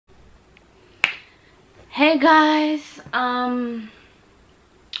Hey guys, I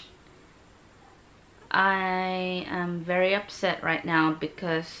am very upset right now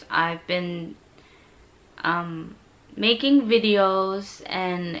because I've been making videos,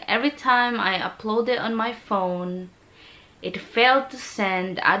 and every time I upload it on my phone it failed to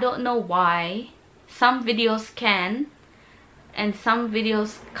send. I don't know why. Some videos can and some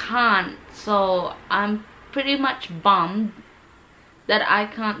videos can't, so I'm pretty much bummed that I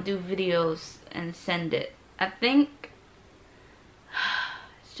can't do videos and send it. I think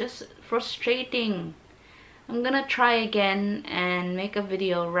it's just frustrating. I'm gonna try again and make a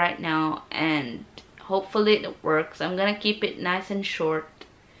video right now, and hopefully it works. I'm gonna keep it nice and short,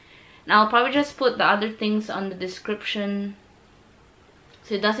 and I'll probably just put the other things on the description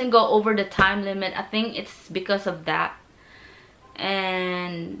so it doesn't go over the time limit. I think it's because of that.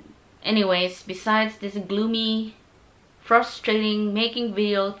 And anyways, besides this gloomy, frustrating making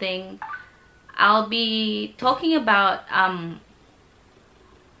video thing, I'll be talking about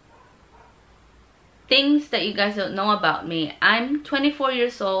things that you guys don't know about me. I'm 24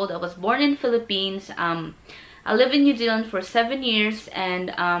 years old. I was born in Philippines. I live in New Zealand for 7 years,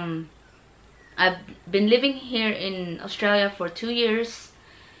 and I've been living here in Australia for 2 years.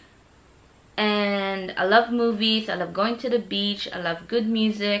 And I love movies, I love going to the beach, I love good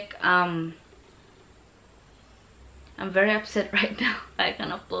music. I'm very upset right now I can't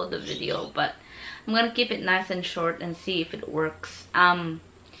upload the video, but I'm gonna keep it nice and short and see if it works.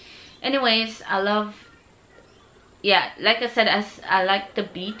 Anyways, I love, yeah, like I said, I like the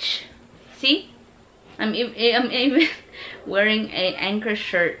beach. See, I'm even wearing a anchor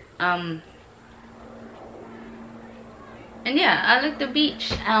shirt. And yeah, I like the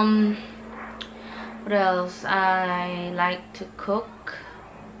beach. What else? I like to cook,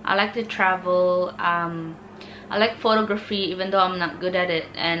 I like to travel, I like photography, even though I'm not good at it,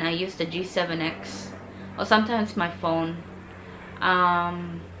 and I use the G7X or sometimes my phone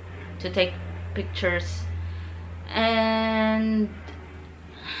to take pictures. And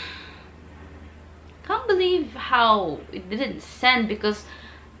can't believe how it didn't send, because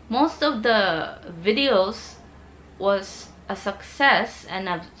most of the videos was a success and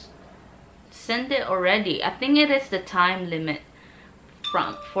I've sent it already. I think it is the time limit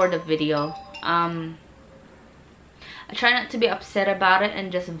for the video. I try not to be upset about it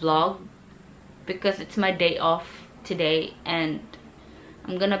and just vlog, because it's my day off today and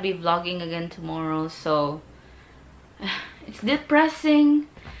I'm gonna be vlogging again tomorrow, so it's depressing,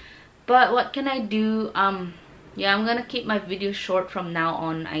 but what can I do? Yeah, I'm gonna keep my videos short from now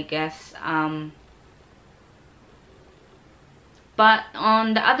on, I guess. But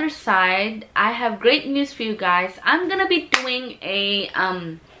on the other side, I have great news for you guys. I'm gonna be doing a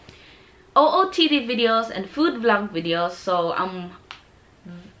OOTD videos and food vlog videos, so I'm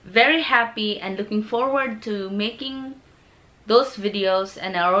very happy and looking forward to making those videos,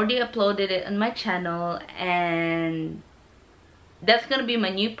 and I already uploaded it on my channel, and that's gonna be my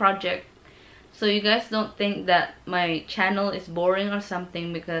new project. So you guys don't think that my channel is boring or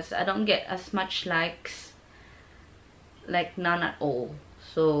something, because I don't get as much likes, like none at all.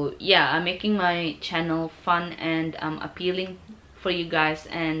 So yeah, I'm making my channel fun and appealing for you guys,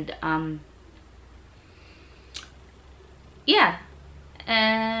 and yeah,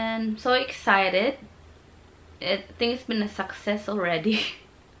 and I'm so excited. I think it's been a success already.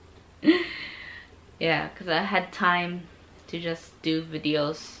 Yeah, because I had time to just do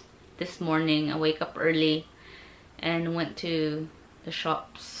videos this morning. I wake up early and went to the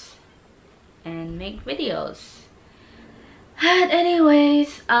shops and make videos. But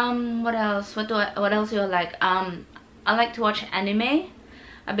anyways, what else? What else do I like? I like to watch anime.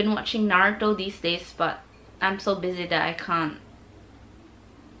 I've been watching Naruto these days, but I'm so busy that I can't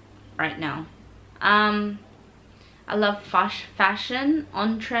right now. I love fashion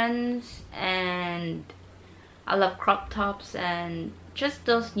on trends, and I love crop tops and just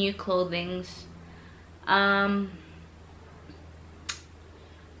those new clothings. What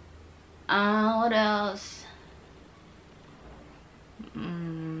else?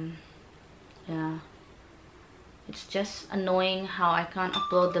 Yeah, it's just annoying how I can't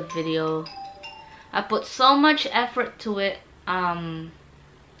upload the video. I put so much effort to it. I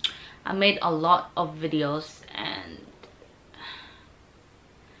made a lot of videos, and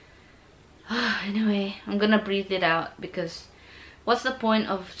anyway, I'm gonna breathe it out, because what's the point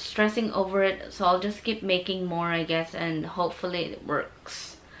of stressing over it? So I'll just keep making more, I guess, and hopefully it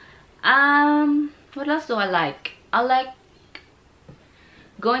works. What else do I like? I like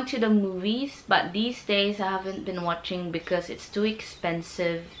going to the movies, but these days I haven't been watching because it's too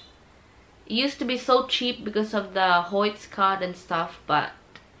expensive. It used to be so cheap because of the Hoyts card and stuff, but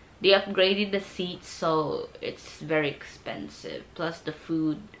they upgraded the seats, so it's very expensive, plus the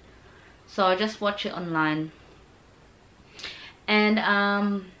food. So I just watch it online. And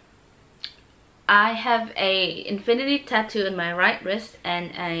I have a infinity tattoo on my right wrist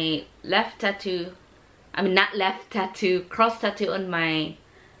and a left tattoo, I mean not left tattoo, cross tattoo on my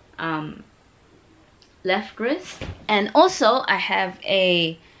left wrist. And also I have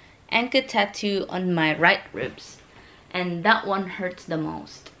a anchor tattoo on my right ribs, and that one hurts the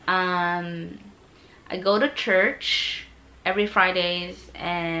most. I go to church every Fridays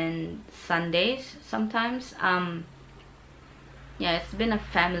and Sundays sometimes. Yeah, it's been a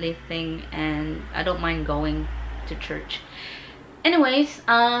family thing and I don't mind going to church. Anyways,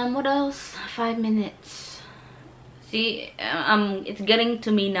 what else? 5 minutes. See, it's getting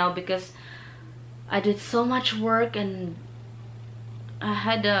to me now because I did so much work and I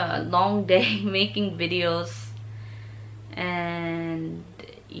had a long day making videos. And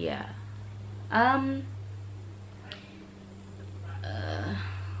yeah, I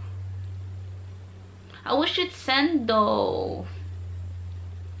wish it'd send though.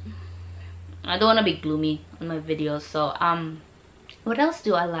 I don't want to be gloomy on my videos. So what else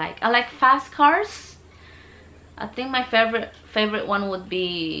do I like? I like fast cars. I think my favorite one would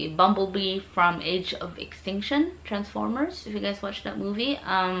be Bumblebee from Age of Extinction, Transformers, if you guys watch that movie.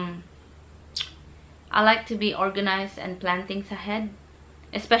 I like to be organized and plan things ahead,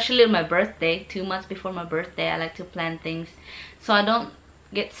 especially on my birthday. 2 months before my birthday, I like to plan things so I don't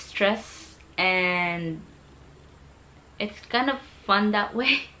get stressed, and it's kind of fun that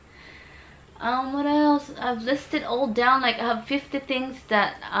way. What else? I've listed all down, like I have 50 things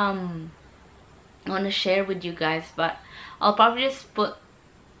that I want to share with you guys, but I'll probably just put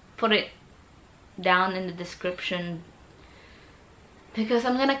it down in the description, because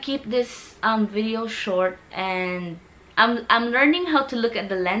I'm gonna keep this video short, and I'm learning how to look at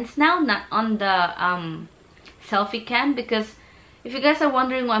the lens now, not on the selfie cam. Because if you guys are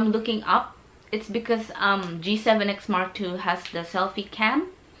wondering why I'm looking up, it's because G7X Mark II has the selfie cam.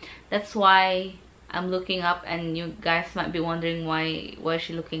 That's why I'm looking up, and you guys might be wondering why is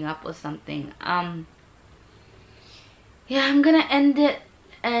she looking up or something. Yeah, I'm gonna end it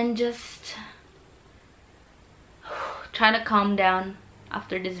and just try to calm down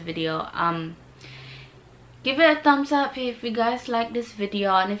after this video. Give it a thumbs up if you guys like this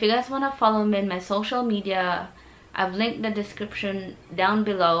video, and if you guys want to follow me in my social media, I've linked the description down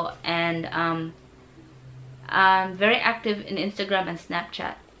below. And I'm very active in Instagram and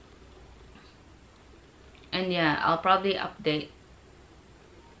Snapchat, and yeah, I'll probably update.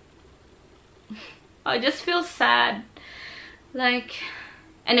 I just feel sad, like,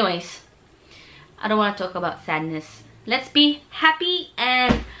 anyways, I don't want to talk about sadness. Let's be happy,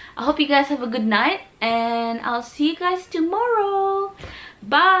 and I hope you guys have a good night, and I'll see you guys tomorrow.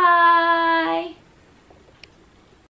 Bye.